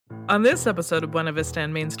On this episode of Buena Vista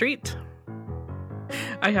and Main Street,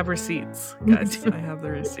 I have receipts, guys. I have the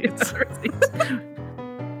receipts.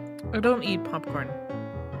 I don't eat popcorn.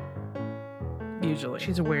 Usually.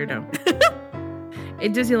 She's a weirdo.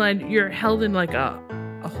 In Disneyland, you're held in like a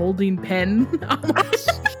holding pen almost.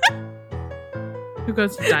 Who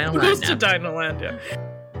goes to Dinoland? Who goes to Dinoland,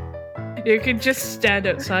 yeah. You can just stand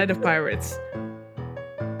outside of Pirates.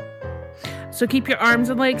 So keep your arms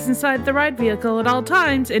and legs inside the ride vehicle at all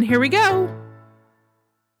times. And here we go.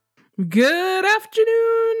 Good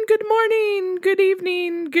afternoon, good morning, good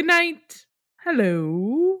evening, good night.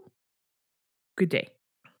 Hello. Good day.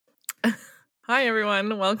 Hi,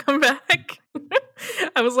 everyone. Welcome back.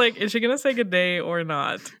 I was like, is she going to say good day or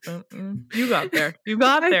not? You got there. You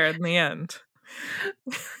got there in the end.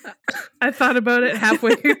 I thought about it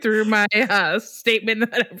halfway through my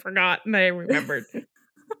statement that I forgot and I remembered.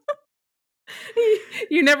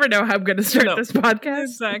 You never know how I'm going to start this podcast.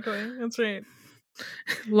 Exactly. That's right.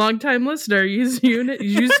 Long-time listener, use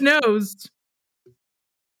knows.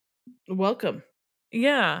 Welcome.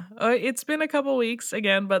 Yeah. It's been a couple weeks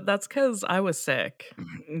again, but that's because I was sick.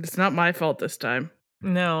 It's not my fault this time.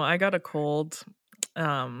 No, I got a cold.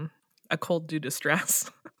 A cold due to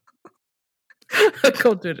stress. A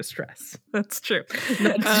cold due to stress. That's true.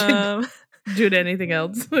 Due to anything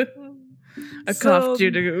else. A cough due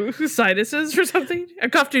to sinuses or something? A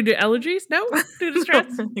cough due to allergies? No? Due to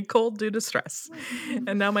stress? A cold due to stress.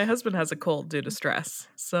 And now my husband has a cold due to stress.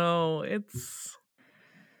 So it's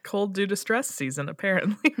cold due to stress season,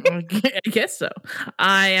 apparently. I guess so.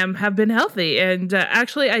 I have been healthy. And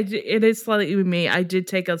actually, it is slightly me. I did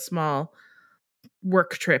take a small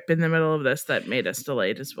work trip in the middle of this that made us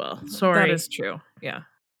delayed as well. Sorry. That is true. Yeah.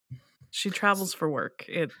 She travels for work.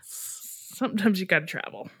 Sometimes you gotta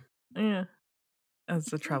travel. Yeah.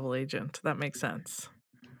 As a travel agent. That makes sense.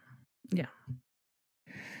 Yeah.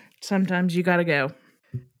 Sometimes you gotta go.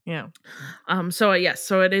 Yeah. So yes,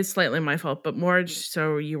 so it is slightly my fault, but more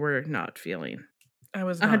so you were not feeling. I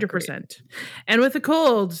was not 100%. Great. And with the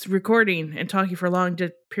colds, recording and talking for long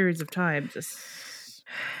periods of time,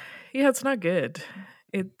 yeah, it's not good.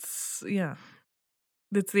 It's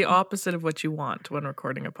the opposite of what you want when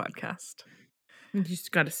recording a podcast. You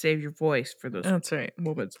just got to save your voice for those. That's right.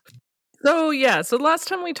 Moments. So last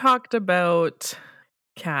time we talked about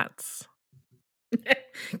cats.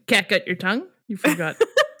 Cat got your tongue? You forgot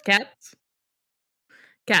cats?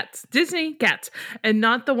 Cats. Disney cats. And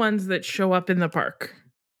not the ones that show up in the park.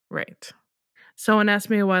 Right. Someone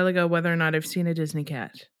asked me a while ago whether or not I've seen a Disney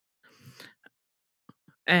cat.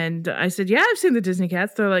 And I said, yeah, I've seen the Disney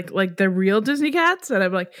cats. They're like the real Disney cats. And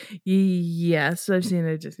I'm like, yes, I've seen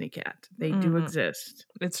a Disney cat. They do exist.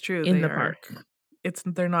 It's true. In the park.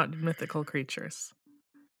 They're not mythical creatures.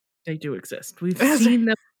 They do exist. We've seen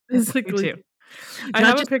them physically. I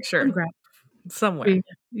have a picture somewhere.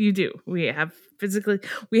 You do. We have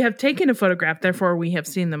taken a photograph, therefore we have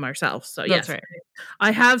seen them ourselves. So that's right.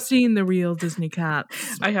 I have seen the real Disney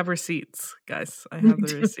cats. I have receipts, guys. I have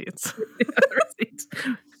the receipts.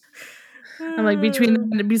 And like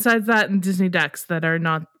besides that and Disney ducks that are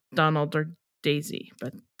not Donald or Daisy,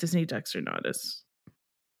 but Disney ducks are not as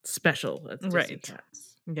special as Disney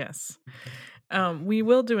cats. Yes. We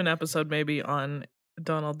will do an episode maybe on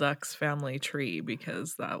Donald Duck's family tree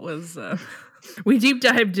because that was we deep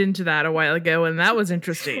dived into that a while ago and that was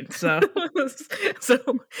interesting. So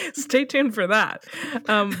stay tuned for that.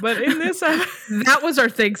 But in this that was our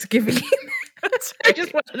Thanksgiving. I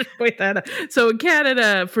just wanted to point that out. So in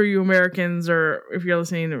Canada, for you Americans, or if you're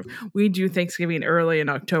listening, we do Thanksgiving early in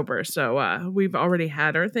October. So we've already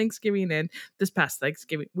had our Thanksgiving, and this past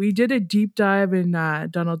Thanksgiving, we did a deep dive in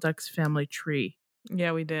Donald Duck's family tree.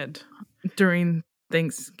 Yeah, we did. During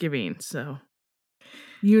Thanksgiving. So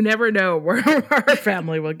you never know where our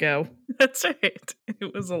family will go. That's right.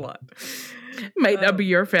 It was a lot. Might not be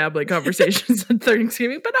your family conversations on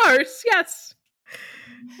Thanksgiving, but ours, yes.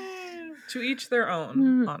 To each their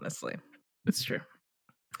own, honestly. It's true.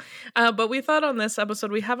 But we thought on this episode,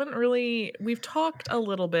 we've talked a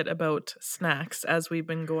little bit about snacks as we've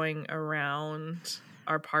been going around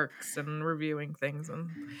our parks and reviewing things and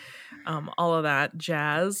all that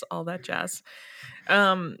jazz.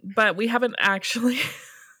 But we haven't actually...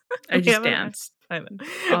 I just danced. I know.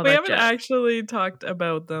 We haven't actually talked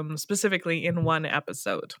about them specifically in one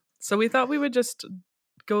episode. So we thought we would just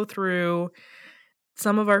go through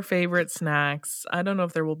some of our favorite snacks. I don't know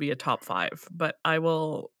if there will be a top 5, but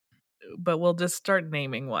we'll just start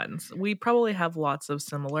naming ones. We probably have lots of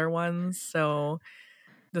similar ones, so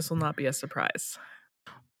this will not be a surprise.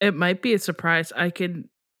 It might be a surprise. I could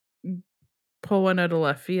pull one out of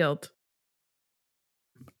left field.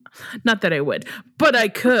 Not that I would, but I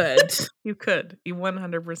could. You could. You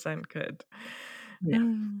 100% could.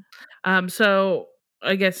 Yeah. So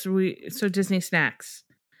I guess so Disney snacks.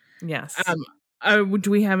 Yes.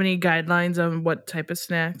 Do we have any guidelines on what type of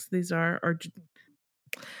snacks these are? Or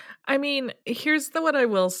I mean, here's what I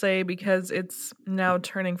will say, because it's now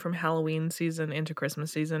turning from Halloween season into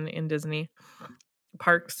Christmas season in Disney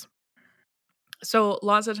parks. So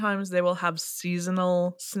lots of times they will have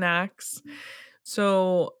seasonal snacks.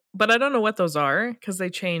 So, but I don't know what those are because they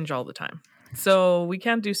change all the time. So we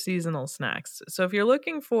can't do seasonal snacks. So if you're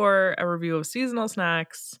looking for a review of seasonal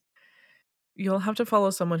snacks, you'll have to follow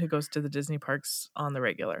someone who goes to the Disney parks on the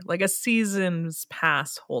regular, like a season's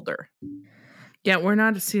pass holder. Yeah, we're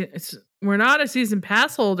not a season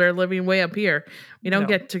pass holder living way up here. We don't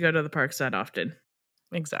get to go to the parks that often.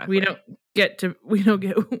 Exactly.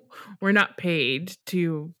 We're not paid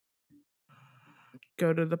to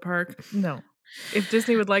go to the park. No. If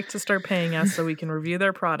Disney would like to start paying us so we can review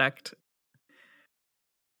their product,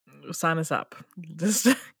 sign us up. Just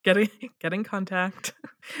get in contact.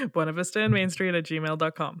 Buena Vista and Main Street at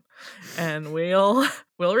gmail.com. And we'll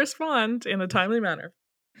respond in a timely manner.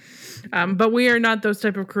 But we are not those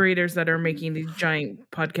type of creators that are making these giant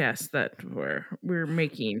podcasts that we're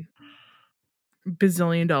making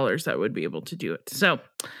bazillion dollars that would be able to do it. So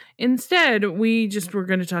instead, we're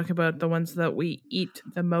going to talk about the ones that we eat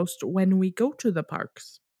the most when we go to the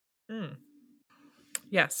parks.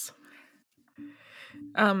 Yes.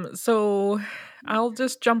 So I'll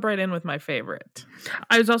just jump right in with my favorite.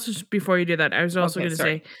 Before you do that, I was also going to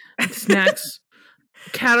say snacks.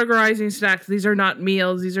 Categorizing snacks. These are not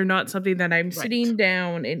meals. These are not something that I'm sitting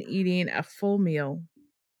down and eating a full meal.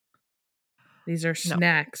 These are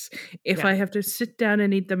snacks. If I have to sit down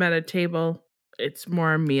and eat them at a table, it's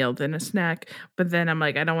more a meal than a snack. But then I'm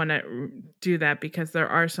like, I don't want to do that because there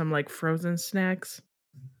are some like frozen snacks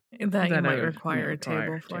that you might require a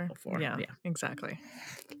table for. Yeah, exactly.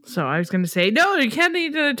 So I was going to say, no, you can't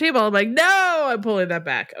eat at a table. I'm like, no, I'm pulling that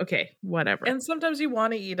back. Okay, whatever. And sometimes you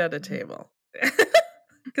want to eat at a table.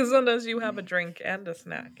 Because sometimes you have a drink and a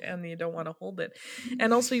snack and you don't want to hold it.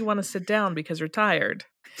 And also you want to sit down because you're tired.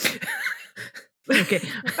 Okay.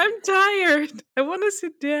 I'm tired. I want to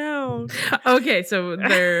sit down. Okay, so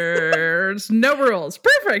there's no rules.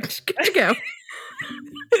 Perfect. Good to go.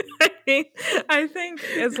 I think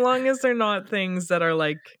as long as they're not things that are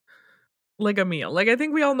like a meal. Like I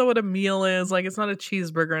think we all know what a meal is. Like it's not a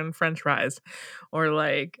cheeseburger and french fries or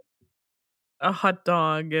like a hot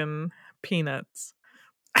dog and peanuts.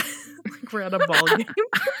 Like we're at a ball game.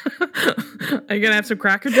 Are you gonna have some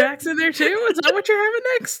Cracker Jacks in there too? Is that what you're having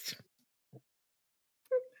next?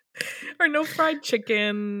 Or no fried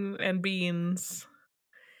chicken and beans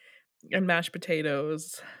and mashed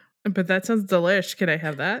potatoes. But that sounds delish. Can I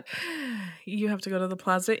have that? You have to go to the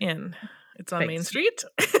Plaza Inn. It's on Main Street.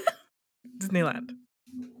 Disneyland.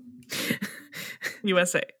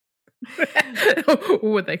 USA.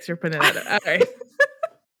 Oh, thanks for putting that out. All right.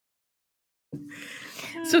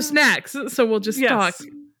 So snacks. So we'll just talk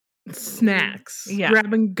snacks. Yeah.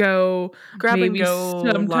 Grab and go.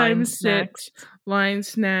 Sometimes line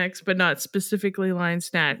snacks, but not specifically line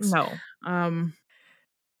snacks. No.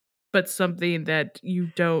 But something that you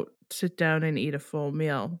don't sit down and eat a full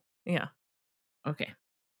meal. Yeah. Okay.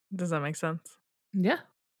 Does that make sense? Yeah.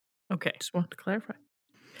 Okay. Just wanted to clarify.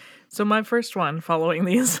 So my first one, following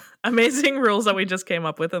these amazing rules that we just came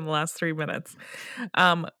up with in the last 3 minutes,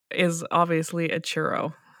 is obviously a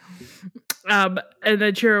churro. And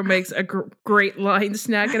a churro makes a great line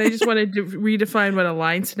snack. And I just wanted to redefine what a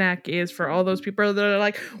line snack is for all those people that are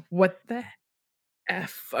like, what the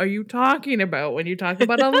F are you talking about when you talk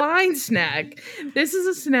about a line snack? This is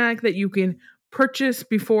a snack that you can purchase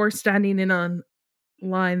before standing in a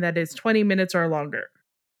line that is 20 minutes or longer.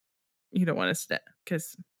 You don't want to stay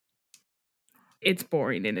because it's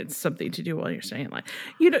boring and it's something to do while you're staying in line.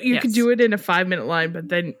 You could do it in a 5-minute line, but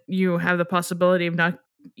then you have the possibility of not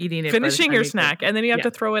eating it, finishing your snack, and then you have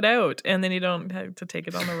to throw it out, and then you don't have to take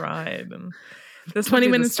it on the ride. And this 20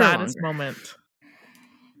 minutes the saddest moment.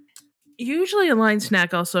 Usually a line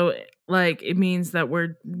snack also, like, it means that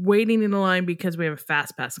we're waiting in the line because we have a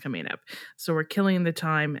fast pass coming up. So we're killing the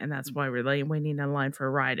time, and that's why we're waiting in line for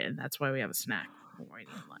a ride, and that's why we have a snack. We're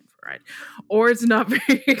waiting in line for a ride. Or it's not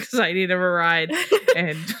very exciting of a ride,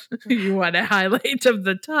 and you want a highlight of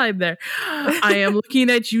the time there. I am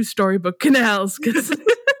looking at you, Storybook Canals, because...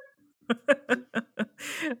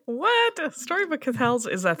 What? Storybook Canals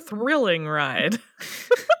is a thrilling ride.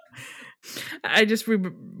 I just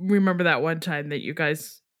remember that one time that you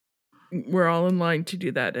guys were all in line to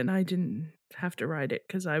do that, and I didn't have to ride it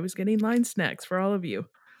because I was getting line snacks for all of you.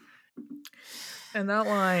 And that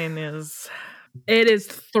line is... It is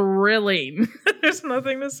thrilling. There's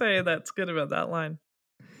nothing to say that's good about that line.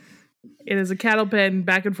 It is a cattle pen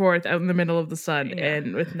back and forth out in the middle of the sun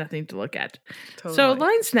and with nothing to look at. Totally. So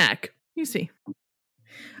line snack, you see.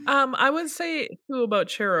 I would say too about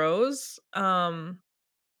churros.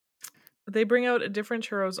 They bring out different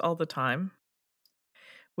churros all the time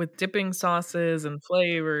with dipping sauces and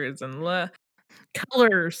flavors and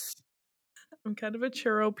colors. I'm kind of a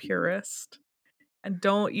churro purist. And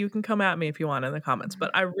you can come at me if you want in the comments,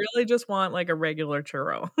 but I really just want like a regular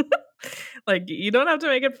churro. Like, you don't have to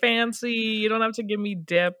make it fancy. You don't have to give me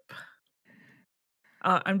dip.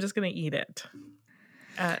 I'm just going to eat it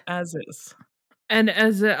as is. And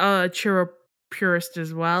as a churro purist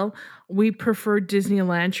as well, we prefer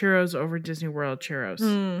Disneyland churros over Disney World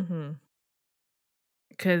churros.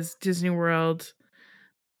 Because Disney World,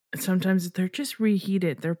 sometimes they're just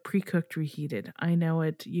reheated. They're pre-cooked, reheated. I know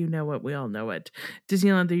it. You know it. We all know it.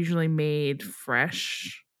 Disneyland, they're usually made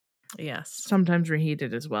fresh. Yes. Sometimes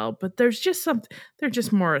reheated as well. But there's just they're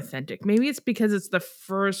just more authentic. Maybe it's because it's the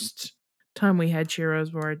first time we had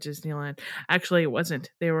churros were at Disneyland. Actually, it wasn't.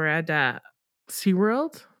 They were at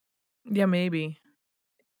SeaWorld? Yeah, maybe.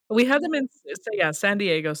 We had them in San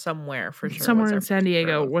Diego somewhere for sure. Somewhere in San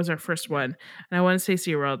Diego was our first one. And I want to say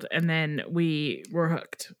SeaWorld. And then we were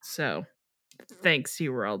hooked. So thanks,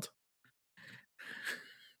 SeaWorld.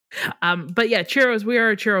 But yeah, churros. We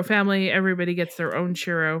are a churro family. Everybody gets their own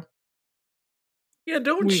churro. Yeah,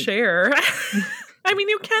 don't share. I mean,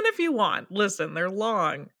 you can if you want. Listen, they're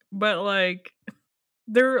long, but like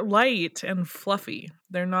they're light and fluffy.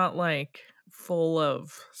 They're not like full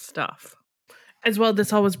of stuff. As well,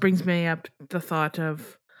 this always brings me up the thought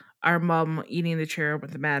of our mom eating the churro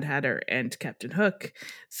with the Mad Hatter and Captain Hook.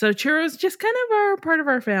 So churros just kind of are part of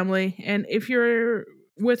our family. And if you're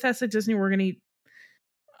with us at Disney, we're going to eat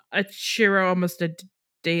a churro almost a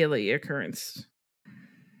daily occurrence.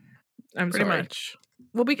 I'm Pretty sorry. much.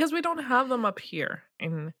 Well, because we don't have them up here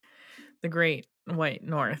in the Great White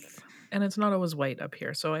North. And it's not always white up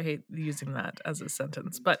here, so I hate using that as a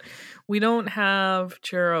sentence. But we don't have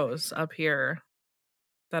churros up here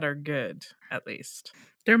that are good, at least.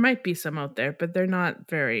 There might be some out there, but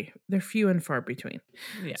they're few and far between.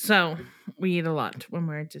 Yeah. So we eat a lot when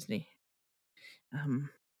we're at Disney.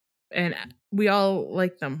 And we all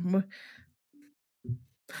like them.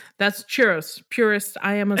 That's churros. Purist.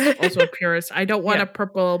 I am also a purist. I don't want a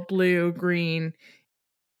purple, blue, green,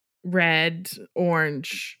 red,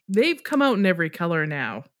 orange. They've come out in every color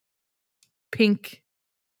now. Pink.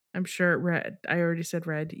 I'm sure red. I already said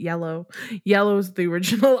red. Yellow. Yellow's the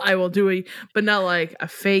original. I will do but not like a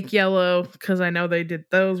fake yellow, because I know they did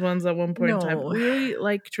those ones at one point in time. We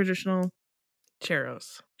like traditional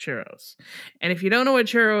churros. And if you don't know what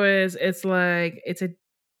churro is, it's a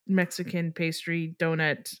Mexican pastry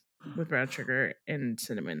donut with brown sugar and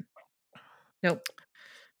cinnamon. Nope.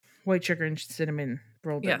 White sugar and cinnamon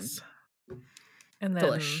rolled in. Yes. And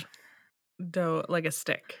then dough, like a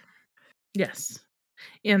stick. Yes.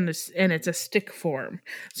 And it's a stick form.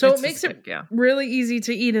 So it makes it really easy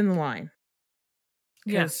to eat in the line.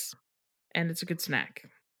 Yes. And it's a good snack.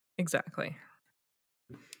 Exactly.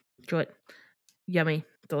 Good. Yummy.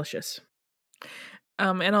 Delicious.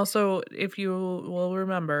 And also, if you will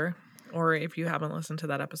remember, or if you haven't listened to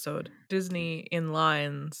that episode, Disney in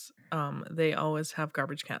lines, they always have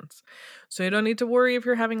garbage cans. So you don't need to worry if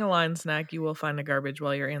you're having a line snack. You will find a garbage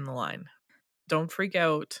while you're in the line. Don't freak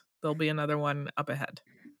out. There'll be another one up ahead.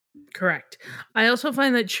 Correct. I also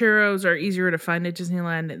find that churros are easier to find at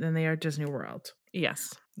Disneyland than they are at Disney World.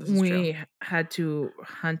 Yes. We had to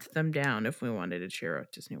hunt them down if we wanted a churro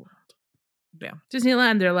at Disney World. Yeah.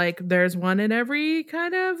 Disneyland, they're like, there's one in every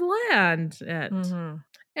kind of land at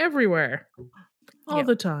everywhere. All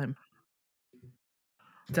the time.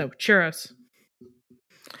 So, churros.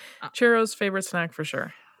 Churros, favorite snack for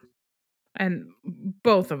sure. And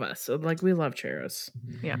both of us, like, we love churros.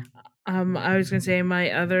 Yeah. I was gonna say my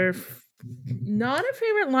other, not a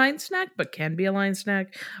favorite line snack, but can be a line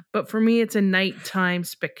snack. But for me, it's a nighttime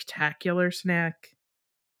spectacular snack.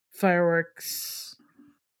 Fireworks.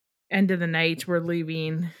 End of the night, we're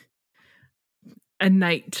leaving. A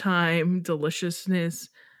nighttime deliciousness.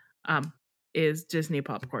 Is Disney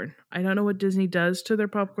popcorn. I don't know what Disney does to their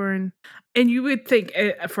popcorn. And you would think,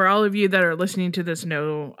 for all of you that are listening to this,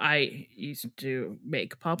 know I used to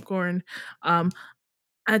make popcorn.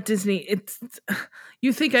 At Disney,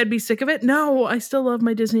 you think I'd be sick of it? No, I still love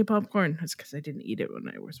my Disney popcorn. It's because I didn't eat it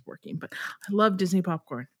when I was working, but I love Disney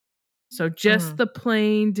popcorn. So just the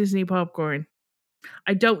plain Disney popcorn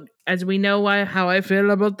I don't, as we know how I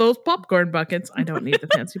feel about those popcorn buckets. I don't need the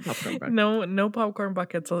fancy popcorn bucket. No popcorn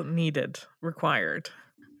buckets needed, required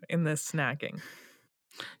in this snacking.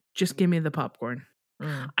 Just give me the popcorn.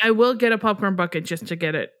 I will get a popcorn bucket just to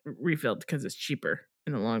get it refilled because it's cheaper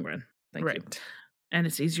in the long run. Thank you. And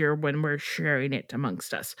it's easier when we're sharing it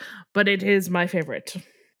amongst us. But it is my favorite.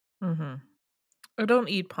 Mm-hmm. I don't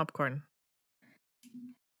eat popcorn.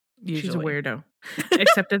 Usually. She's a weirdo.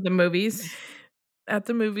 Except at the movies. At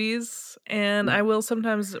the movies. And I will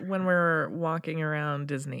sometimes when we're walking around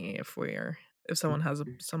Disney, if someone has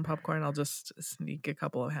some popcorn, I'll just sneak a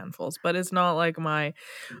couple of handfuls. But it's not like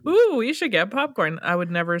ooh, we should get popcorn. I would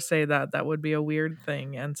never say that. That would be a weird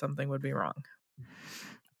thing and something would be wrong.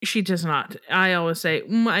 She does not. I always say,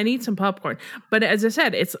 I need some popcorn. But as I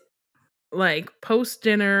said, it's like post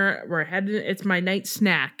dinner, it's my night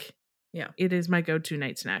snack. Yeah. It is my go-to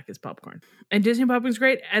night snack is popcorn. And Disney popcorn's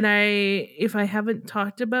great. And if I haven't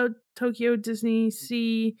talked about Tokyo Disney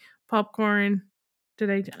Sea popcorn,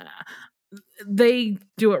 they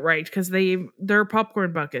do it right because they're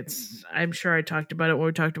popcorn buckets. I'm sure I talked about it when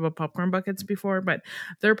we talked about popcorn buckets before, but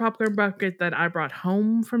their popcorn bucket that I brought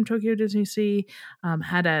home from Tokyo Disney Sea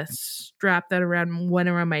had a strap that went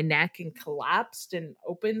around my neck and collapsed and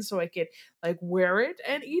opened so I could like wear it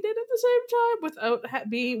and eat it at the same time without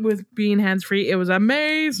being hands free. It was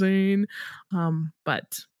amazing.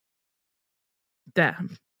 But that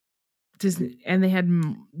Disney, and they had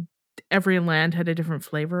every land has a different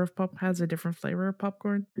flavor of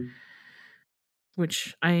popcorn,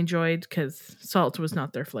 which I enjoyed because salt was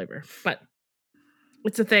not their flavor, but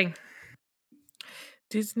it's a thing.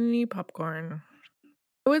 Disney popcorn.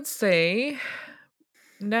 I would say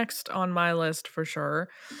next on my list for sure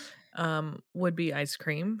would be ice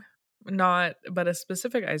cream, but a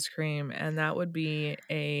specific ice cream, and that would be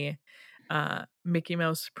a Mickey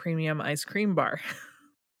Mouse premium ice cream bar.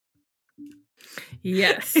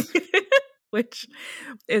 Yes. Which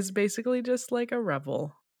is basically just like a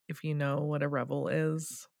Revel. If you know what a Revel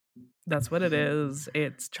is, that's what it is.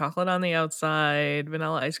 It's chocolate on the outside,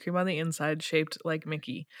 vanilla ice cream on the inside, shaped like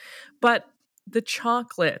Mickey. But the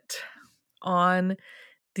chocolate on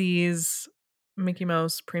these Mickey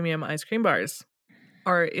Mouse premium ice cream bars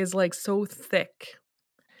is like so thick.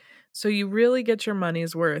 So you really get your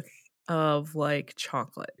money's worth of like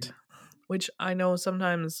chocolate, which I know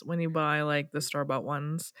sometimes when you buy like the store-bought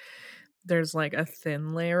ones, there's like a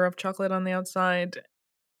thin layer of chocolate on the outside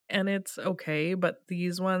and it's okay, but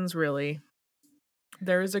these ones really,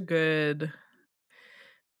 there is a good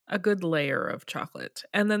layer of chocolate,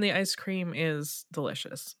 and then the ice cream is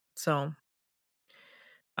delicious. So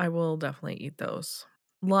I will definitely eat those.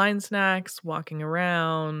 Line snacks, walking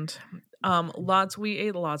around, we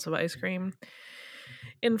ate lots of ice cream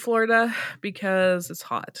in Florida because it's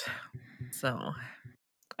hot. So,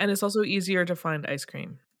 and it's also easier to find ice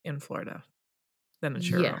cream in Florida than a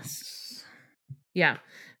churro. Yes. Yeah.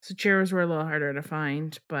 So churros were a little harder to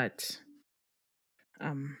find, but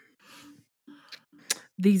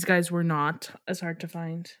these guys were not as hard to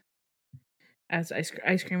find as ice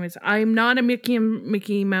cream is. I'm not a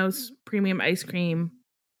Mickey Mouse premium ice cream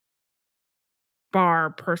bar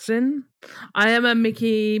person. I am a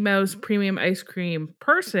Mickey Mouse premium ice cream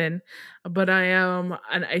person, but I am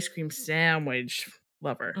an ice cream sandwich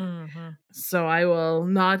lover. Mm-hmm. So I will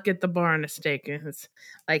not get the bar on a steak. It's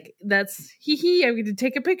like, that's I'm going to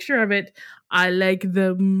take a picture of it. I like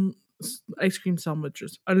the ice cream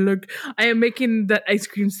sandwiches. I am making that ice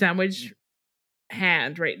cream sandwich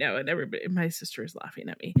hand right now, and my sister is laughing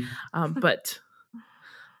at me. But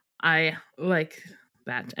I like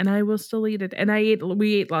that, and I will still eat it. And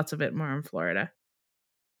we ate lots of it more in Florida.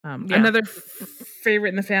 Another favorite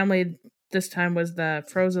in the family this time was the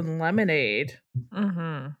frozen lemonade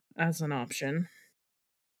as an option.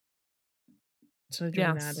 So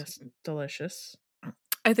doing that is delicious.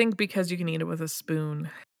 I think because you can eat it with a spoon.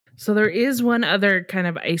 So there is one other kind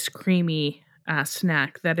of ice creamy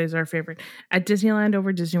snack that is our favorite at Disneyland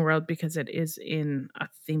over Disney World, because it is in a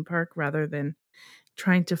theme park rather than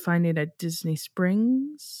trying to find it at Disney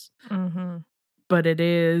Springs. Mm-hmm. But it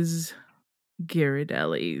is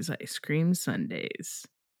Ghirardelli's ice cream sundaes.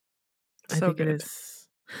 So I think good. It is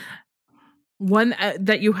one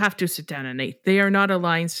that you have to sit down and eat. They are not a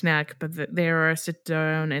line snack, but they are a sit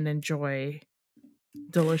down and enjoy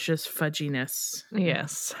delicious fudginess.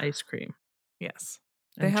 Yes. Ice cream. Yes.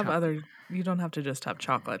 They have chocolate. You don't have to just have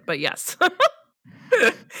chocolate, but yes.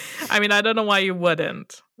 I mean, I don't know why you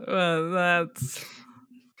wouldn't. That's...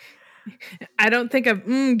 I don't think of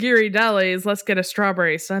Ghirardelli's. Let's get a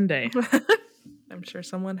strawberry sundae. I'm sure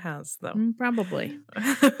someone has, though. Probably.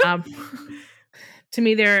 To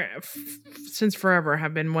me, they're since forever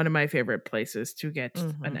have been one of my favorite places to get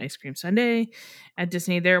an ice cream sundae at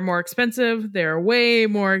Disney. They're more expensive. They're way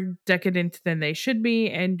more decadent than they should be,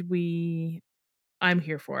 and I'm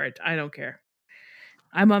here for it. I don't care.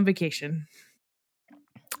 I'm on vacation.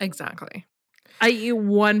 Exactly. I eat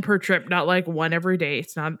one per trip, not like one every day.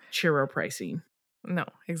 It's not churro pricing. No,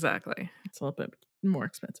 exactly. It's a little bit more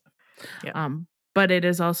expensive. Yeah. But it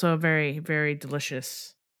is also a very, very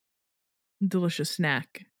delicious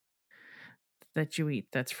snack that you eat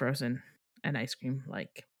that's frozen and ice cream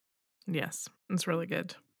like. Yes, it's really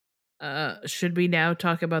good. Should we now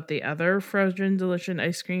talk about the other frozen delicious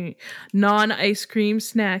ice cream, non-ice cream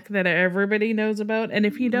snack that everybody knows about? And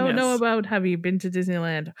if you don't know about, have you been to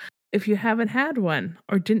Disneyland? If you haven't had one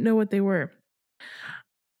or didn't know what they were,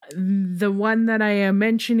 the one that I am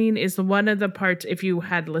mentioning is one of the parts, if you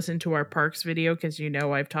had listened to our parks video, because you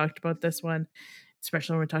know I've talked about this one,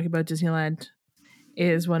 especially when we're talking about Disneyland,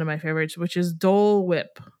 is one of my favorites, which is Dole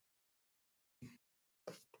Whip.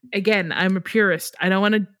 Again, I'm a purist. I don't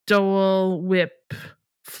want a Dole Whip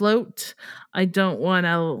float. I don't want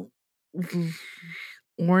a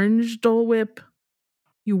orange Dole Whip.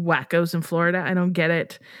 You wackos in Florida, I don't get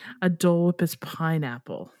it. A Dole Whip is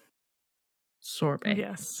pineapple sorbet.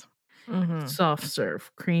 Yes. Soft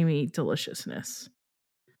serve, creamy deliciousness.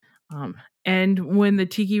 And when the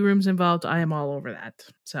tiki room's involved, I am all over that.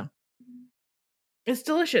 So it's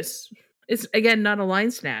delicious. It's, again, not a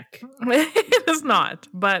line snack. It is not,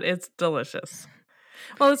 but it's delicious.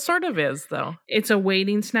 Well, it sort of is, though. It's a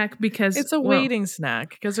waiting snack because... It's a waiting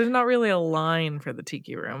snack because there's not really a line for the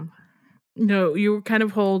tiki room. No, you were kind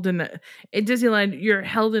of holding... At Disneyland, you're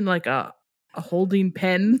held in like a holding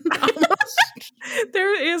pen almost.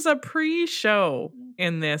 There is a pre-show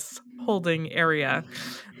in this holding area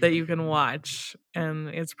that you can watch, and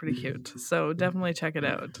it's pretty cute. So definitely check it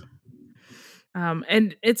out.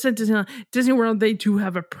 And it's at Disney World. They do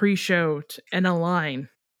have a pre-show and a line.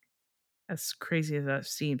 As crazy as that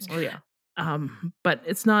seems. Oh yeah. But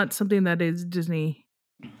it's not something that is Disney.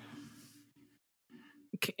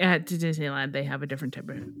 At Disneyland, they have a different type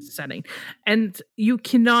of setting, and you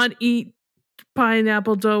cannot eat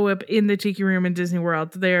pineapple Dole Whip in the tiki room in Disney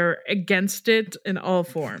World. They're against it in all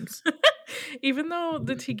forms. Even though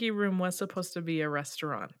the tiki room was supposed to be a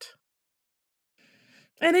restaurant.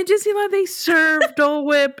 And in Disneyland, they serve Dole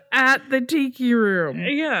Whip at the tiki room.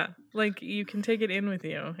 Yeah, like you can take it in with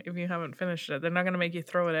you if you haven't finished it. They're not going to make you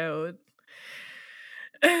throw it out.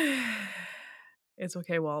 It's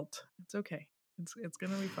okay, Walt. It's okay. It's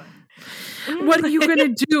going to be fine. What are you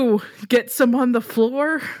going to do? Get some on the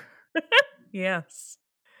floor? Yes.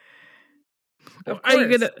 Are you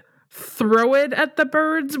going to throw it at the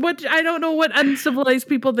birds? What? I don't know what uncivilized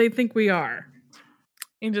people they think we are.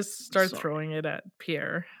 You just start throwing it at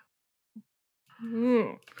Pierre.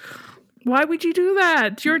 Why would you do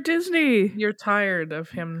that? You're Disney. You're tired of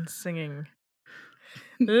him singing.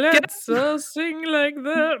 Let's all sing like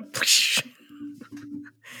that.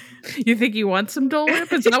 You think you want some Dole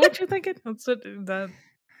Whip? Is that what you're thinking? That's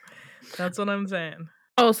what I'm saying.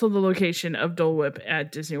 Also, the location of Dole Whip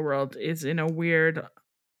at Disney World is in a weird,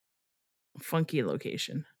 funky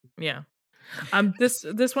location. Yeah.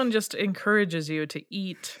 This one just encourages you to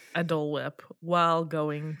eat a Dole Whip while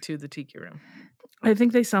going to the tiki room. I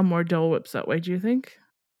think they sell more Dole Whips that way. Do you think?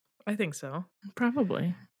 I think so.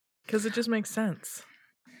 Probably. Because it just makes sense.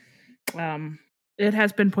 It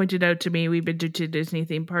has been pointed out to me, we've been to Disney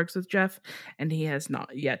theme parks with Jeff, and he has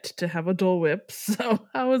not yet to have a Dole Whip. So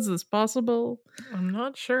how is this possible? I'm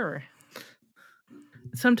not sure.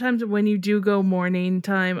 Sometimes when you do go morning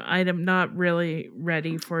time, I'm not really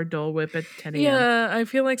ready for a Dole Whip at 10 a.m. Yeah, I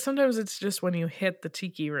feel like sometimes it's just when you hit the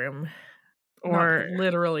tiki room. Or not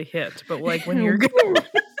literally hit, but like when you're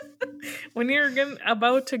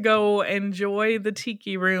about to go enjoy the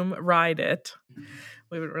tiki room, ride it.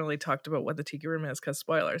 We haven't really talked about what the tiki room is because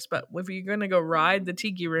spoilers, but if you're going to go ride the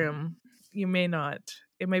tiki room, you may not.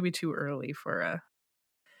 It may be too early for a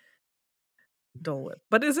Dole Whip.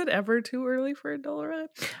 But is it ever too early for a Dole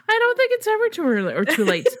Whip? I don't think it's ever too early or too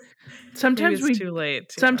late. Sometimes it's too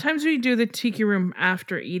late. Yeah. Sometimes we do the tiki room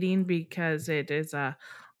after eating because it is a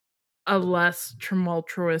less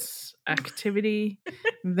tumultuous activity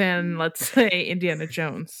than, let's say, Indiana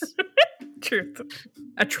Jones. Truth.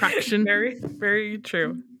 Attraction. Very, very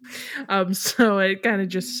true. So it kind of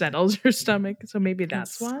just settles your stomach. So maybe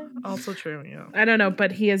that's why. Also true, yeah. I don't know,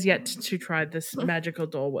 but he has yet to try this magical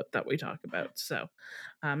Dole Whip that we talk about. So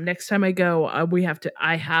next time I go, I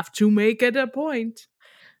have to make it a point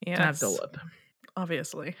to have Dole Whip.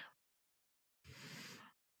 Obviously.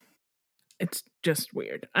 It's just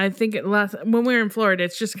weird. I think when we were in Florida,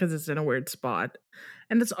 it's just because it's in a weird spot,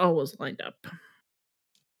 and it's always lined up.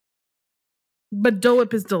 But Dole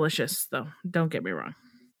Whip is delicious, though. Don't get me wrong.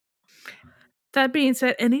 That being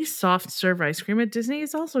said, any soft serve ice cream at Disney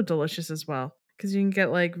is also delicious as well, because you can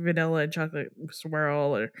get like vanilla and chocolate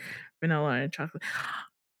swirl or vanilla and chocolate.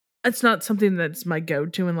 It's not something that's my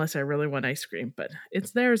go-to unless I really want ice cream, but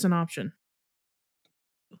it's there as an option.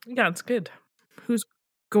 Yeah, it's good. Who's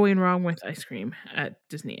going wrong with ice cream at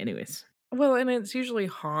Disney anyways? Well, and it's usually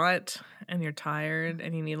hot and you're tired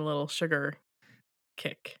and you need a little sugar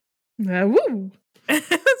kick. Woo!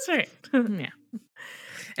 That's right. Yeah.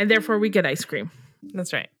 And therefore we get ice cream.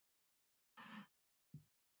 That's right.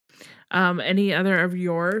 Any other of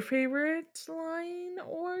your favorite line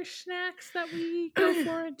or snacks that we go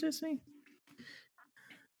for at Disney?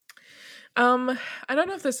 I don't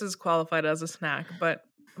know if this is qualified as a snack, but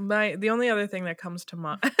the only other thing that comes to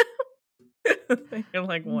mind you're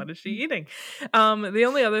like, what is she eating? The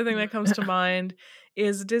only other thing that comes to mind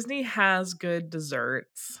is Disney has good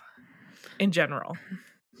desserts in general.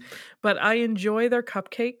 But I enjoy their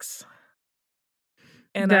cupcakes.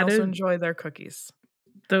 And I also enjoy their cookies.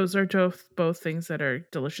 Those are both things that are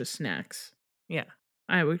delicious snacks. Yeah.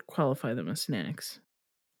 I would qualify them as snacks.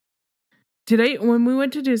 When we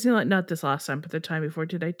went to Disneyland, not this last time, but the time before,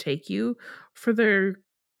 did I take you for the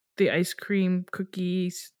ice cream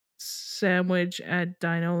cookies sandwich at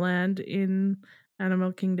Dino Land in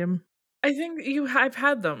Animal Kingdom? I think I've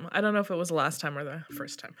had them. I don't know if it was the last time or the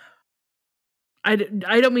first time. I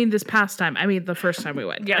don't mean this past time. I mean the first time we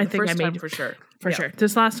went. Yeah, I think I made for sure. For sure.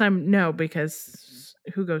 This last time, no, because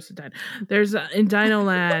who goes to Dino? There's in Dino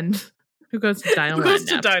Land. Who goes to Dino Land? Who goes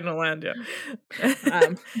to Dino Land?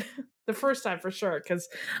 Yeah. The first time for sure, because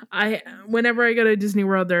whenever I go to Disney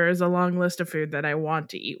World, there is a long list of food that I want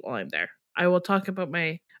to eat while I'm there. I will talk about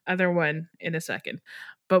my other one in a second,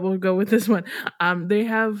 but we'll go with this one.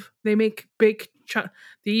 They make baked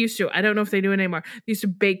they used to, I don't know if they do it anymore. They used to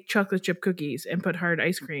bake chocolate chip cookies and put hard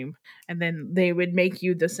ice cream, and then they would make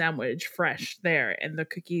you the sandwich fresh there, and the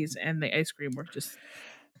cookies and the ice cream were just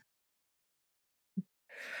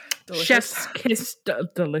delicious. Chef's kiss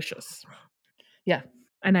delicious. Yeah.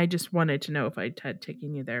 And I just wanted to know if I had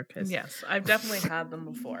taken you there. Yes, I've definitely had them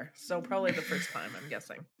before. So probably the first time, I'm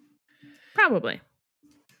guessing. Probably.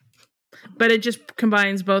 But it just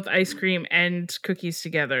combines both ice cream and cookies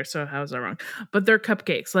together. So how's that wrong? But they're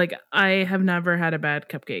cupcakes. Like, I have never had a bad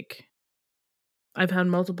cupcake. I've had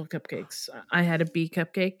multiple cupcakes. I had a bee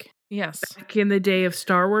cupcake. Yes. Back in the day of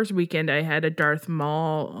Star Wars weekend, I had a Darth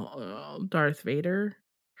Vader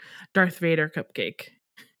cupcake.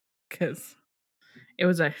 Because it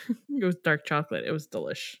was dark chocolate. It was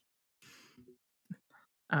delish.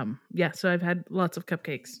 Yeah, so I've had lots of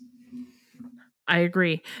cupcakes. I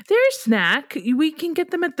agree. They're a snack. We can get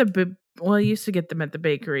them at I used to get them at the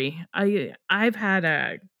bakery. I've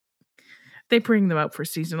had they bring them out for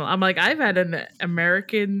seasonal. I'm like, I've had an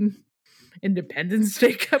American Independence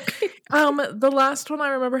Day cupcake. The last one I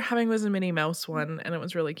remember having was a Minnie Mouse one, and it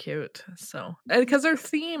was really cute. So, because they're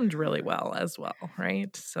themed really well as well,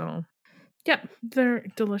 right? So, yeah, they're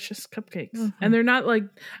delicious cupcakes. And they're not like,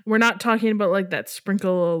 we're not talking about like that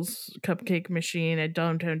Sprinkles cupcake machine at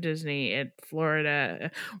Downtown Disney at Florida.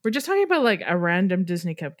 We're just talking about like a random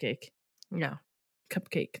Disney cupcake. Yeah.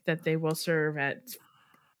 Cupcake that they will serve at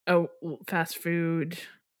fast food,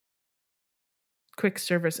 quick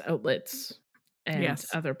service outlets, and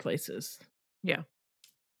other places. Yeah.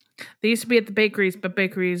 They used to be at the bakeries, but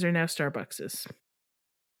bakeries are now Starbuckses.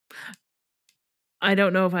 I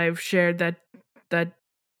don't know if I've shared that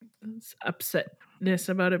upsetness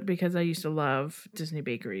about it, because I used to love Disney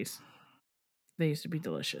bakeries. They used to be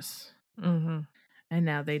delicious. Mm-hmm. And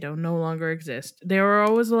now they no longer exist. They were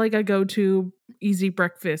always like a go-to easy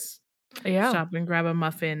breakfast. Yeah. Stop and grab a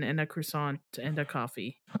muffin and a croissant and a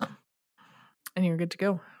coffee. And you're good to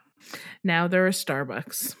go. Now they're a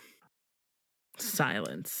Starbucks.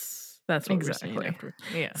 Silence. That's what we're saying after.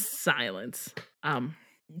 Yeah. Silence.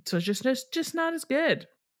 So it's just not as good.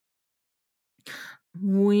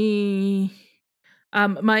 My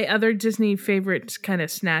other Disney favorite kind of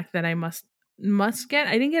snack that I must get.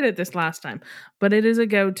 I didn't get it this last time, but it is a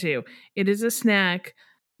go-to. It is a snack,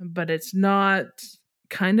 but it's not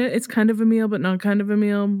it's kind of a meal, but not kind of a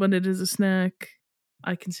meal, but it is a snack.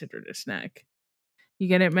 I consider it a snack. You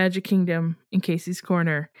get it at Magic Kingdom in Casey's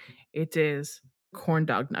Corner. It is corn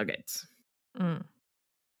dog nuggets.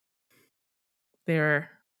 They're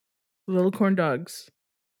little corn dogs,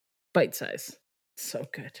 bite size. So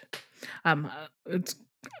good.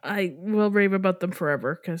 I will rave about them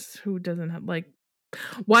forever, because who doesn't like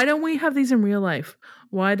Why don't we have these in real life?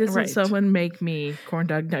 Why doesn't Right. someone make me corn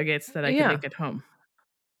dog nuggets that I can make at home?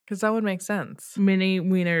 Because that would make sense. Mini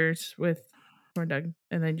wieners with corn dog,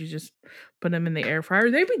 and then you just put them in the air fryer.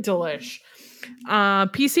 They'd be delish.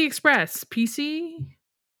 PC Express. PC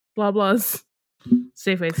blah blahs.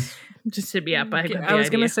 Safeways. Just hit me up. I was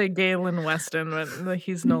going to say Galen Weston, but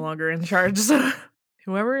he's no longer in charge. So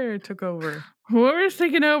whoever took over. Whoever's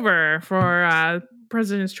taking over for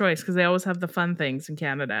President's Choice, because they always have the fun things in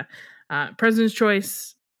Canada. President's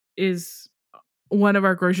Choice is one of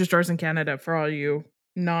our grocery stores in Canada for all you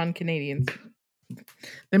non-Canadians.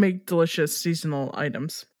 They make delicious seasonal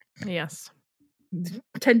items. Yes.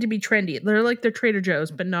 Tend to be trendy. They're like their Trader Joe's,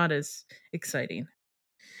 but not as exciting.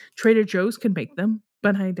 Trader Joe's can make them,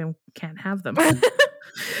 but I can't have them.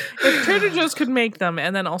 If Trader Joe's could make them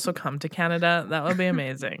and then also come to Canada, that would be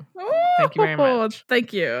amazing. Thank you very much.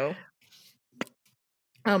 Thank you.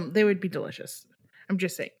 They would be delicious. I'm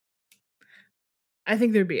just saying. I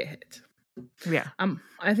think there'd be a hit. Yeah.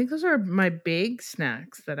 I think those are my big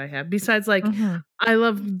snacks that I have. Besides, like, I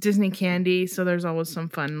love Disney candy, so there's always some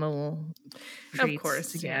fun little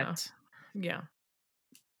treats to get. Yeah.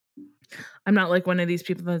 I'm not like one of these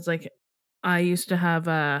people that's like, I used to have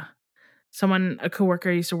a coworker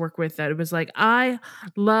I used to work with that it was like, I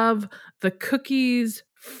love the cookies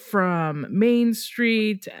from Main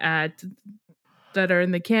Street that are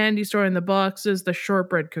in the candy store in the boxes, the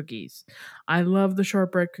shortbread cookies. I love the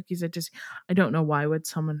shortbread cookies. I don't know why would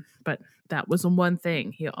someone, but that was the one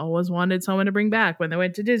thing he always wanted someone to bring back when they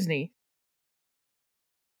went to Disney.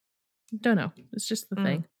 Don't know. It's just the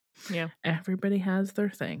thing. Yeah. Everybody has their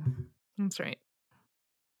thing. That's right.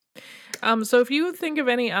 So if you think of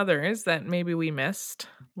any others that maybe we missed,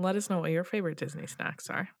 let us know what your favorite Disney snacks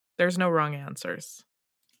are. There's no wrong answers.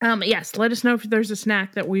 Yes, let us know if there's a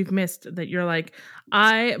snack that we've missed that you're like,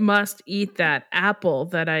 I must eat that apple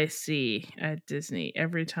that I see at Disney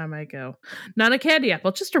every time I go. Not a candy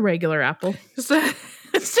apple, just a regular apple. Just a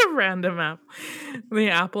random apple. The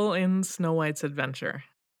apple in Snow White's Adventure.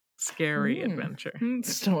 Scary adventure.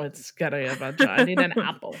 Snow White's scary adventure. I need an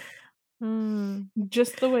apple.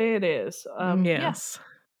 Just the way it is. Yes.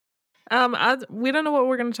 We don't know what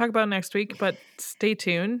we're going to talk about next week, but stay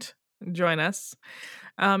tuned. Join us.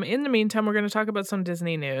 In the meantime, we're going to talk about some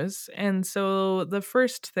Disney news. And so the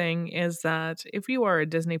first thing is that if you are a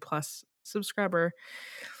Disney Plus subscriber,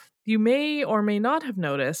 you may or may not have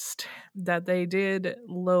noticed that they did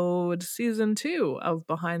load season 2 of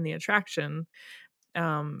Behind the Attraction.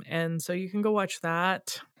 And so you can go watch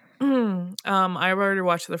that. I already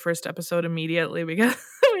watched the first episode immediately because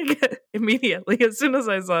as soon as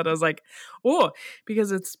I saw it, I was like, oh,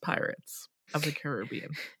 because it's Pirates of the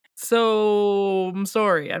Caribbean. So I'm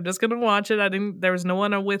sorry. I'm just gonna watch it. There was no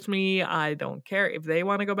one with me. I don't care. If they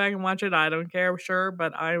want to go back and watch it, I don't care, sure,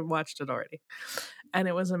 but I watched it already. And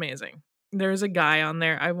it was amazing. There's a guy on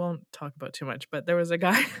there. I won't talk about too much, but there was a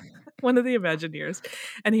guy, one of the Imagineers,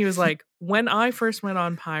 and he was like, when I first went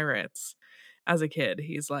on Pirates as a kid,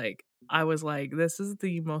 he's like, I was like, this is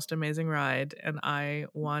the most amazing ride, and I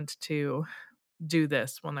want to do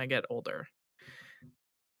this when I get older.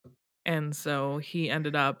 And so he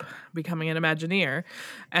ended up becoming an Imagineer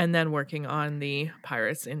and then working on the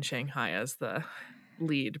Pirates in Shanghai as the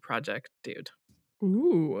lead project dude.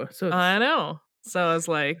 Ooh. So I know. So I was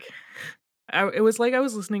like, it was like I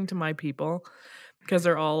was listening to my people because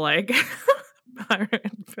they're all like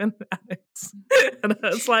pirate fanatics. And I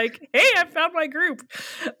was like, hey, I found my group.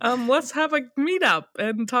 Let's have a meetup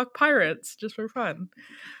and talk pirates just for fun.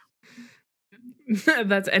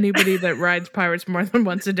 That's anybody that rides Pirates more than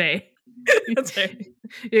once a day. That's right.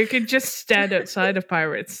 You could just stand outside of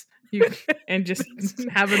Pirates and just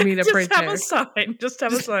have a meetup right there. Just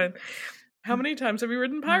have a sign. How many times have you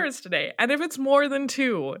ridden Pirates today? And if it's more than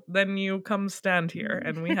 2, then you come stand here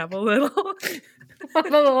and we have a little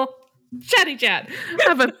chatty chat.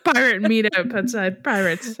 Have a pirate meetup outside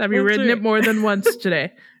Pirates. Have you ridden it more than once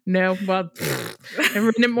today? No? Well, I've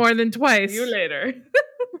ridden it more than twice. See you later.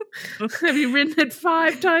 Have you ridden it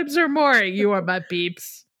 5 times or more? You are my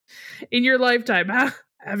peeps. In your lifetime,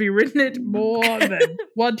 have you ridden it more than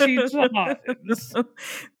 1 times?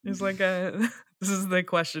 It's like this is the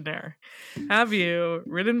questionnaire. Have you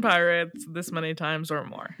ridden Pirates this many times or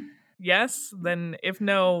more? Yes, then if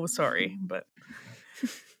no, sorry, but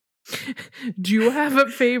do you have a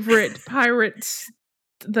favorite pirates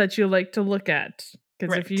that you like to look at?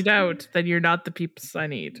 Because if you don't, then you're not the peeps I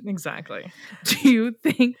need. Exactly. Do you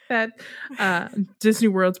think that Disney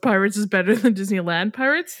World's Pirates is better than Disneyland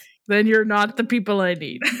Pirates? Then you're not the people I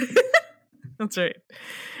need. That's right.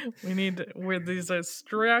 These are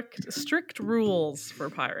strict rules for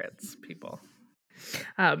pirates, people.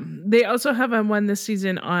 They also have one this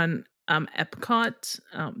season on Epcot.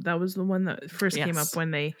 That was the one that first came up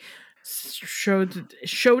when they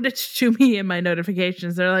showed it to me in my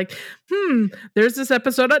notifications. They're like, there's this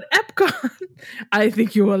episode on Epcot. I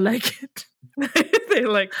think you will like it. They're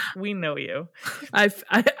like, we know you. I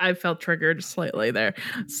felt triggered slightly there.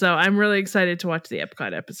 So I'm really excited to watch the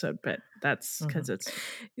Epcot episode, but that's because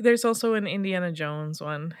there's also an Indiana Jones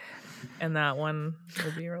one, and that one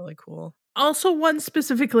will be really cool. Also one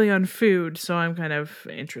specifically on food, so I'm kind of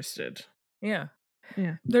interested. Yeah.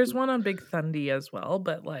 There's one on Big Thundy as well,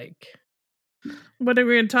 but like, what are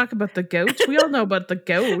we going to talk about? The goat? We all know about the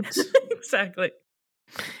goat. Exactly.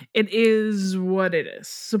 It is what it is.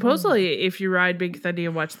 Supposedly, if you ride Big Thundy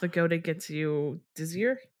and watch the goat, it gets you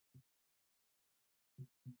dizzier.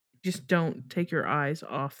 Just don't take your eyes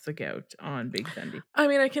off the goat on Big Thundy. I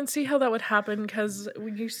mean, I can see how that would happen, because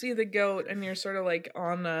when you see the goat and you're sort of like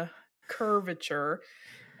on a curvature,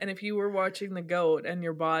 and if you were watching the goat and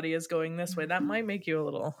your body is going this way, that might make you a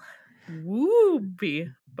little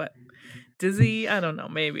whoopy. But dizzy, I don't know,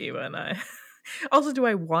 maybe. When also, do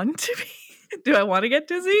I want to get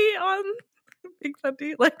dizzy on Big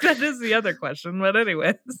Thundy? Like, that is the other question. But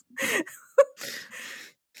anyways.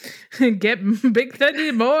 Get Big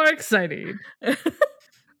Thundy more exciting.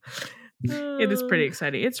 It is pretty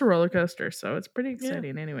exciting. It's a roller coaster, so it's pretty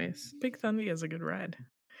exciting anyways. Big Thundy is a good ride.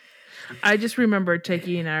 I just remember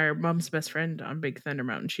taking our mom's best friend on Big Thunder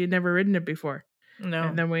Mountain. She had never ridden it before. No.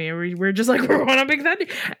 And then we were just like, we're going on Big Thunder.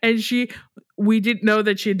 And we didn't know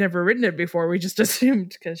that she'd never ridden it before. We just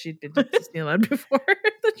assumed, because she'd been to Disneyland before,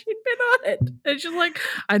 that she'd been on it. And she's like,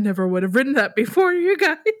 I never would have ridden that before, you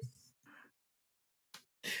guys.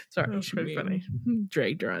 Sorry, that's pretty funny.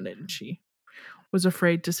 Dragged her on it, and she was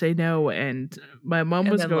afraid to say no. And my mom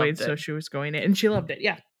was going, so she was going it, and she loved it.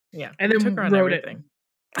 Yeah. And then took her on everything.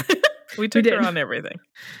 We took her on everything.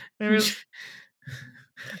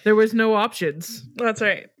 There was no options. That's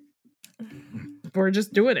right. We're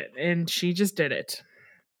just doing it, and she just did it,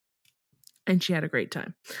 and she had a great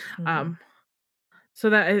time. So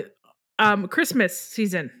that Christmas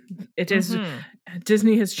season, it is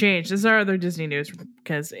Disney has changed. This is our other Disney news,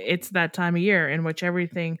 because it's that time of year in which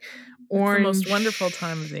everything orange, it's the most wonderful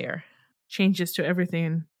time of the year, changes to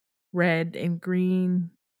everything red and green,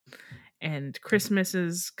 and Christmas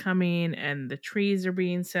is coming, and the trees are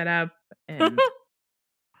being set up, and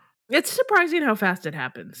it's surprising how fast it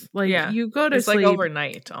happens. Like, you go to sleep, like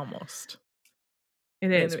overnight almost.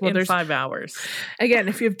 It is. There's 5 hours. Again,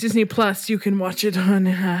 if you have Disney Plus, you can watch it on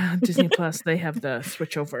Disney Plus. They have the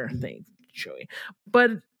switchover thing showing.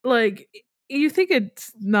 But like, you think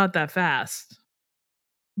it's not that fast,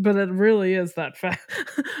 but it really is that fast.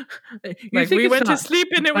 Like, we went to sleep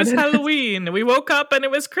and it was Halloween. We woke up and it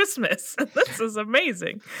was Christmas. This is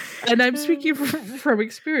amazing. And I'm speaking from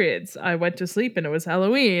experience. I went to sleep and it was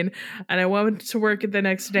Halloween, and I went to work the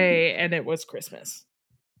next day and it was Christmas.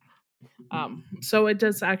 So it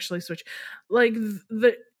does actually switch. Like,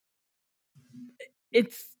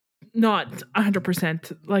 it's not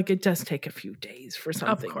 100%. Like, it does take a few days for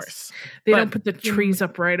some things. Of course. They don't put the trees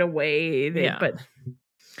up right away.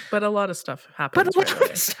 But a lot of stuff happens. But a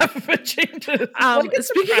lot of stuff changes.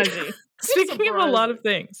 Speaking of a lot of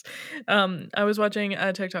things, I was watching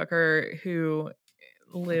a TikToker who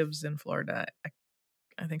lives in Florida.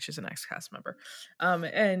 I think she's an ex-cast member.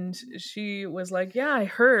 And she was like, yeah, I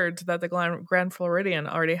heard that the Grand Floridian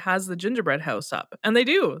already has the gingerbread house up. And they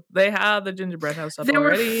do. They have the gingerbread house up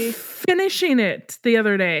already. They were finishing it the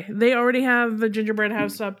other day. They already have the gingerbread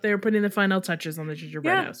house up. They're putting the final touches on the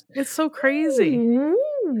gingerbread house. It's so crazy.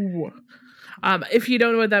 Ooh. If you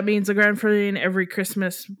don't know what that means, the Grand Floridian every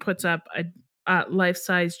Christmas puts up a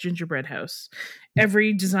life-size gingerbread house.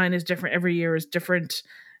 Every design is different. Every year is different.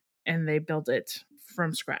 And they build it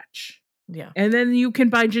from scratch. Yeah. And then you can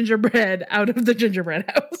buy gingerbread out of the gingerbread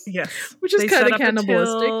house. Yes. Which is kind of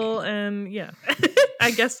cannibalistic. And yeah.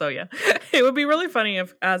 I guess so, yeah. It would be really funny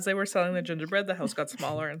if, as they were selling the gingerbread, the house got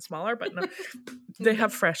smaller and smaller. But no, they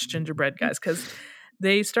have fresh gingerbread, guys, because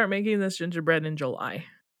they start making this gingerbread in July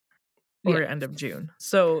or end of June.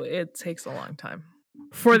 So it takes a long time.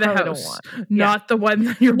 For the house, not the one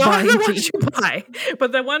that you're buying. Not the one you buy,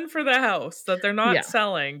 but the one for the house that they're not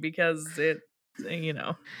selling, because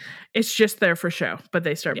it's just there for show. But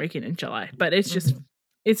they start making it in July. But it's just,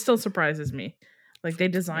 it still surprises me. Like, they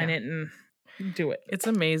design it and do it. It's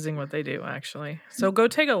amazing what they do, actually. So go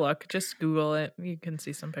take a look. Just Google it. You can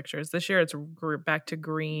see some pictures. This year it's back to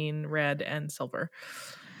green, red, and silver.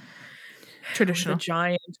 Traditional. The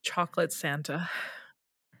giant chocolate Santa.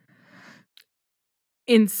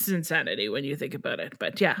 insanity when you think about it.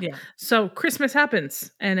 But yeah. So Christmas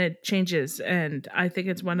happens and it changes. And I think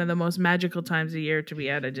it's one of the most magical times of year to be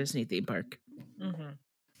at a Disney theme park. Mm-hmm.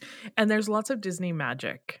 And there's lots of Disney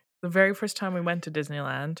magic. The very first time we went to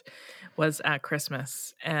Disneyland was at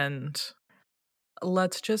Christmas. And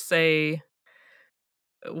let's just say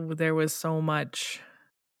there was so much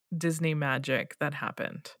Disney magic that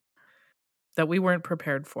happened that we weren't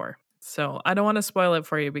prepared for. So I don't want to spoil it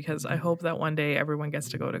for you because I hope that one day everyone gets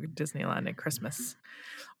to go to Disneyland at Christmas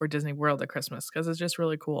or Disney World at Christmas because it's just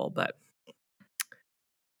really cool. But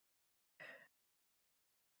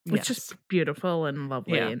it's just beautiful and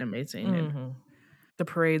lovely and amazing. Mm-hmm. The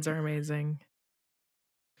parades are amazing.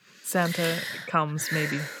 Santa comes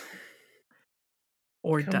maybe.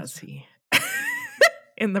 Or does he?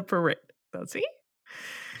 In the parade. Does he?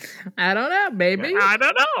 I don't know. Maybe. I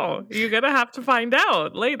don't know. You're going to have to find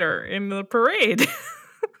out later in the parade.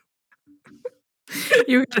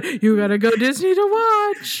 you gotta go Disney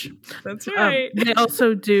to watch. That's right. They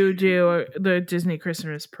also do the Disney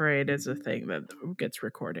Christmas parade as a thing that gets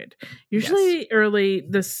recorded. Usually early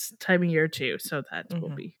this time of year too. So that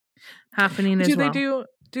will be happening as well.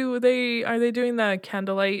 Are they doing the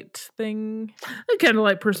candlelight thing? The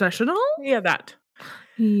candlelight processional? Yeah, that.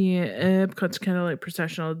 Yeah, Epcot's candlelight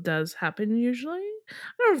processional does happen usually. I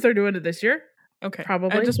don't know if they're doing it this year. Okay.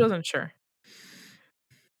 Probably. I just wasn't sure.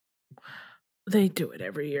 They do it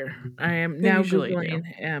every year. I am now Googling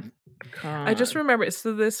Epcot. I just remember,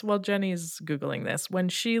 while Jenny's Googling this, when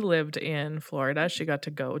she lived in Florida, she got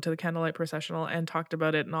to go to the candlelight processional and talked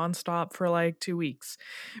about it nonstop for like 2 weeks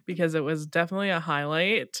because it was definitely a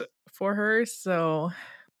highlight for her. So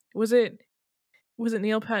was it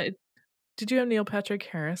Neil did you have Neil Patrick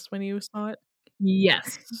Harris when you saw it?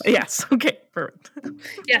 Yes. Yes. Okay. Perfect.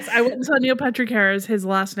 Yes, I went and saw Neil Patrick Harris his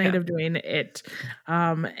last night of doing it,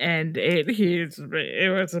 and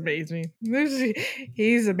it was amazing.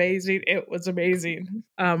 He's amazing. It was amazing.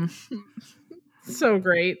 So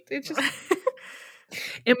great. It just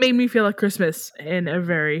it made me feel like Christmas in a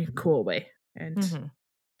very cool way, and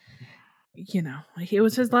you know, it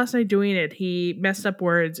was his last night doing it. He messed up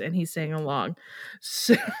words and he sang along.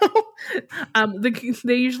 So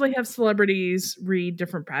they usually have celebrities read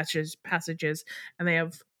different passages, and they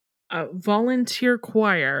have a volunteer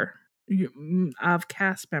choir of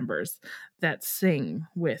cast members that sing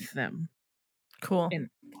with them. Cool. In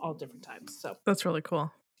all different times. So that's really cool.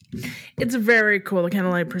 It's very cool. The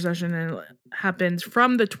candlelight procession happens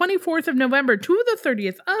from the 24th of November to the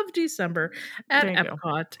 30th of December at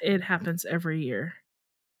Epcot. It happens every year.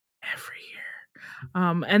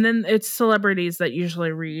 And then it's celebrities that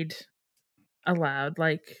usually read aloud,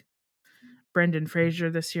 like Brendan Fraser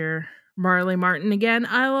this year, Marley Martin again.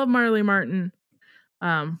 I love Marley Martin.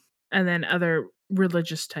 And then other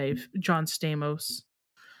religious type, John Stamos,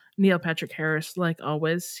 Neil Patrick Harris, like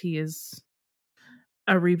always. He is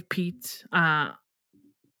a repeat.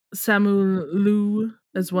 Samu Liu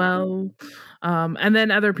as well. And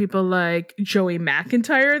then other people like Joey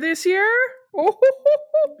McIntyre this year.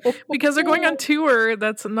 Because they're going on tour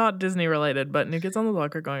that's not Disney related, but New Kids on the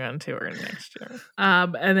Block are going on tour next year.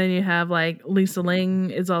 And then you have like Lisa Ling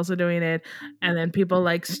is also doing it. And then people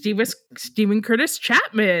like Stephen Curtis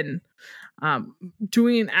Chapman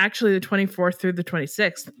doing actually the 24th through the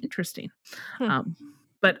 26th. Interesting.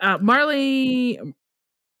 But Marley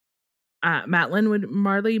Matlin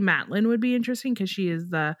would be interesting because she is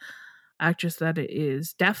the actress that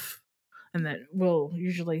is deaf and that will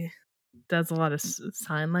usually does a lot of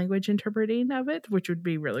sign language interpreting of it, which would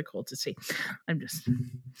be really cool to see. I'm just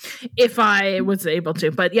if I was able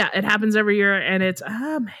to, but yeah, it happens every year and it's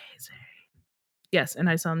amazing. Yes, and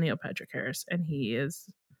I saw Neil Patrick Harris and he is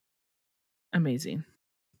amazing.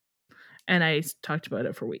 And I talked about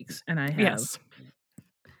it for weeks, and I have.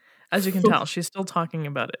 As you can tell, she's still talking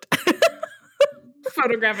about it.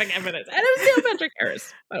 Photographic evidence. And it was Neil Patrick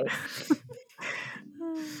Harris.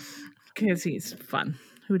 Because he's fun.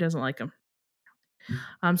 Who doesn't like him?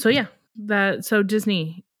 So yeah. So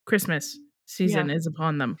Disney Christmas season is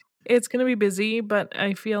upon them. It's going to be busy, but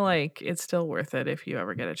I feel like it's still worth it if you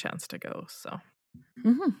ever get a chance to go. So.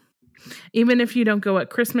 Even if you don't go at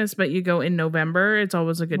Christmas, but you go in November, it's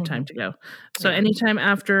always a good time to go. So anytime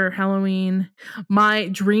after Halloween, my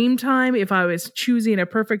dream time, if I was choosing a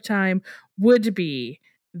perfect time, would be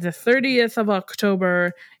the 30th of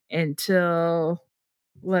October until,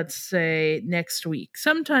 let's say, next week.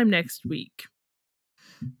 Sometime next week.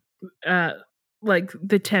 Like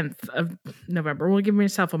the 10th of November. We'll give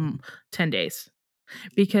myself 10 days.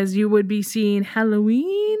 Because you would be seeing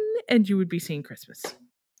Halloween and you would be seeing Christmas.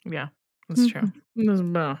 Yeah, that's true.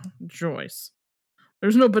 Joyce.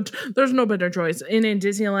 There's no better choice. In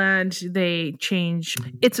Disneyland, they change.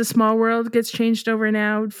 It's a Small World gets changed over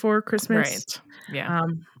now for Christmas. Right. Yeah.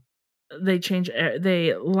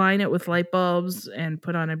 They line it with light bulbs and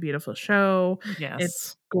put on a beautiful show. Yes.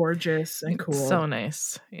 It's gorgeous and cool. So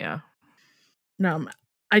nice. Yeah.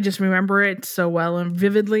 I just remember it so well and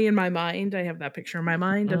vividly in my mind. I have that picture in my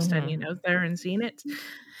mind of standing out there and seeing it.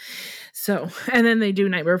 So, and then they do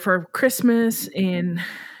Nightmare Before Christmas in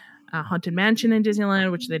Haunted Mansion in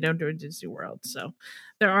Disneyland, which they don't do in Disney World. So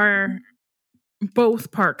there are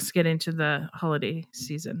both parks get into the holiday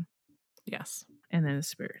season. Yes. And then the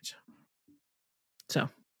spirit. So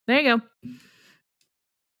there you go.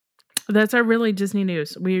 That's our really Disney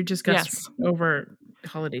news. We discussed over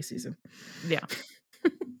holiday season. Yeah.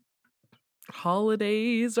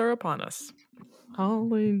 Holidays are upon us.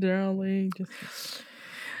 Holly darling.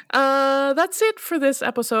 That's it for this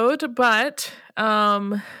episode, but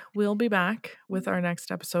we'll be back with our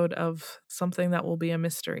next episode of something that will be a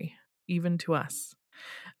mystery, even to us.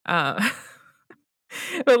 But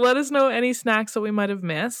let us know any snacks that we might have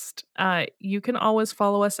missed. You can always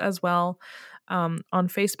follow us as well on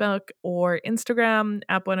Facebook or Instagram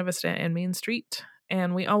at Buena Vista and Main Street.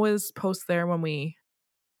 And we always post there when we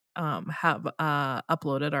have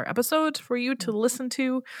uploaded our episode for you to listen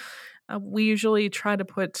to. We usually try to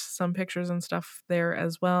put some pictures and stuff there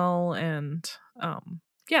as well. And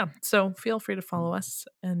so feel free to follow us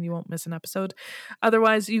and you won't miss an episode.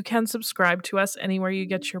 Otherwise, you can subscribe to us anywhere you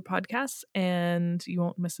get your podcasts and you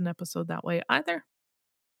won't miss an episode that way either.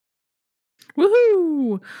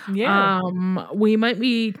 Woohoo! Yeah. We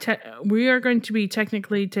are going to be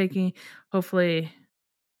technically taking, hopefully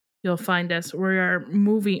you'll find us. We're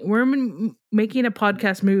making a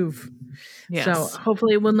podcast move. Yes. So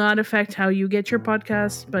hopefully it will not affect how you get your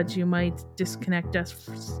podcast, but you might disconnect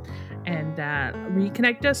us and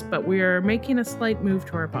reconnect us. But we're making a slight move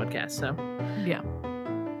to our podcast. So yeah.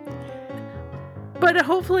 But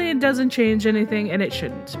hopefully it doesn't change anything, and it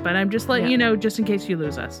shouldn't. But I'm just letting you know, just in case you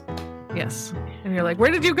lose us. Yes. And you're like,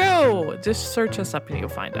 where did you go? Just search us up and you'll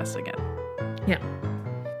find us again. Yeah.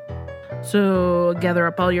 So gather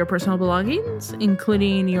up all your personal belongings,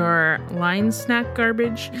 including your line snack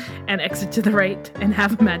garbage, and exit to the right and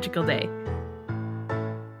have a magical day.